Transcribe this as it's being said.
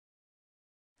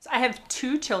So I have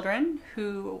two children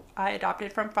who I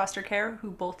adopted from foster care who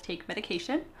both take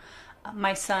medication.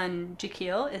 My son,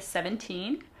 Jaquil, is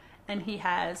 17 and he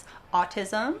has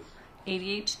autism,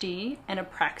 ADHD, and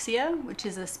apraxia, which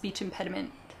is a speech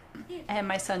impediment. And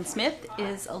my son, Smith,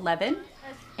 is 11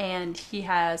 and he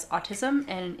has autism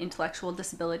and an intellectual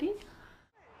disability.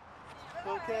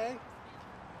 Okay.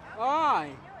 Aye.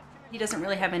 He doesn't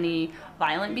really have any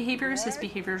violent behaviors. His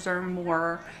behaviors are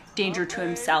more danger to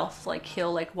himself. Like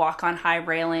he'll like walk on high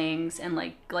railings and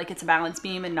like it's a balance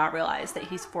beam and not realize that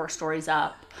he's 4 stories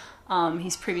up.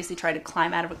 He's previously tried to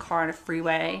climb out of a car on a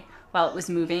freeway while it was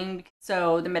moving.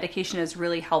 So the medication has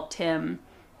really helped him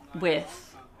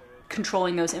with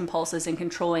controlling those impulses and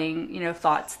controlling,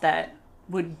 thoughts that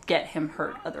would get him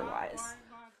hurt otherwise.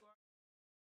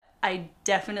 I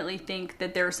definitely think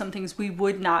that there are some things we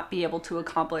would not be able to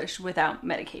accomplish without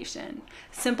medication.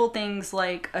 Simple things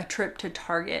like a trip to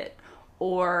Target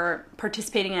or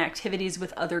participating in activities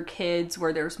with other kids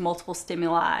where there's multiple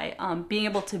stimuli, being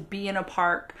able to be in a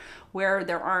park where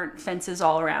there aren't fences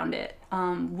all around it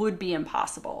would be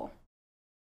impossible.